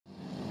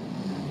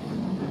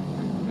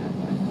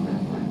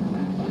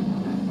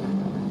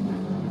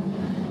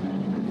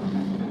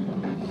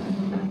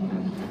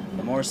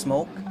more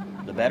smoke,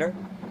 the better.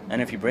 And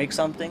if you break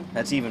something,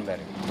 that's even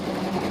better.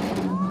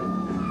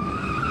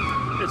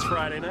 It's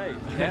Friday night.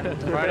 Yeah,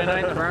 it's Friday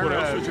night in What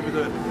else would you be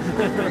doing?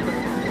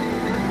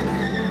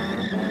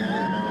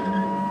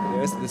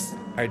 There's this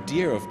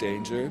idea of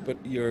danger, but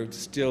you're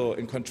still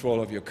in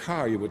control of your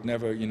car. You would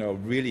never,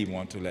 really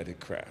want to let it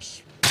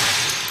crash.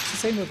 It's the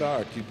same with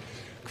art. You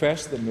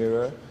crash the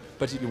mirror,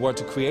 but you want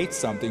to create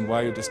something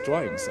while you're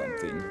destroying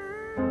something.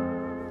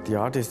 The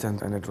artist and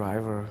the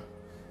driver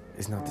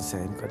is not the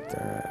same, but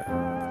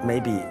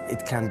maybe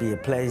it can be a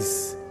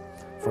place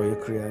for your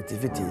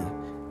creativity,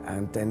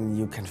 and then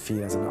you can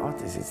feel as an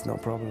artist, it's no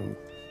problem.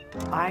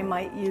 I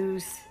might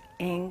use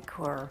ink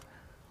or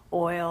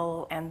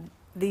oil, and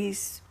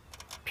these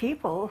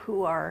people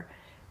who are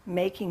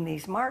making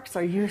these marks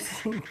are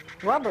using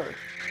rubber.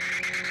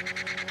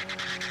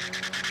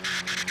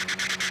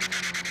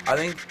 I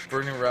think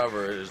burning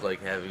rubber is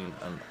like having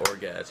an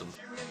orgasm.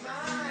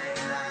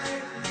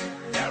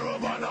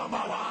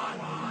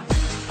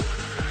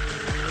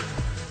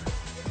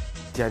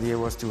 The idea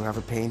was to have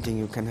a painting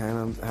you can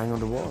hang on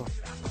the wall.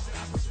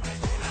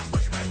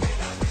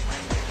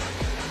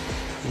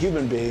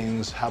 Human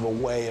beings have a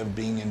way of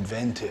being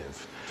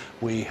inventive.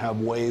 We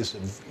have ways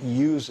of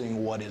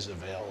using what is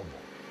available.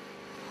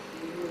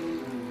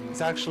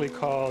 It's actually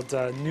called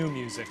new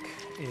music,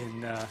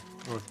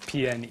 or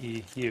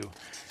P-N-E-U,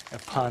 a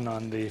pun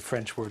on the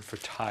French word for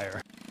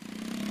tire.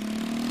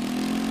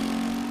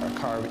 Our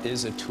car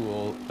is a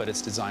tool, but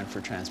it's designed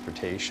for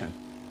transportation.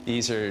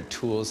 These are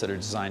tools that are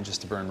designed just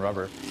to burn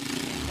rubber.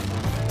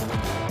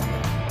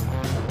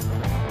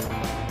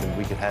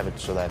 We could have it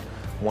so that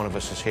one of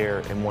us is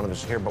here and one of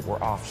us is here, but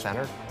we're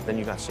off-center. Then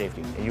you got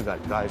safety, and you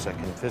got guys that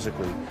can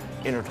physically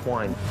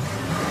intertwine.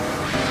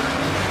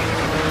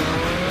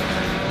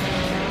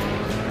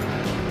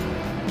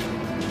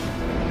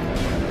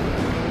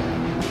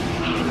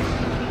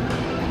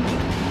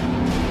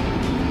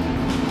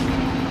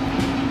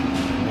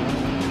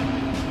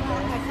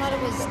 I thought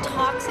it was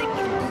toxic,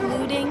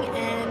 polluting,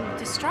 and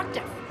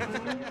destructive.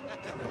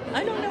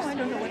 I don't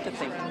know what to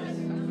think.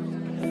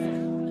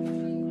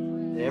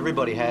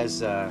 Everybody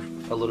has a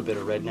little bit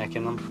of redneck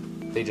in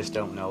them. They just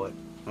don't know it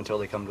until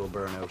they come to a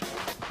burnout.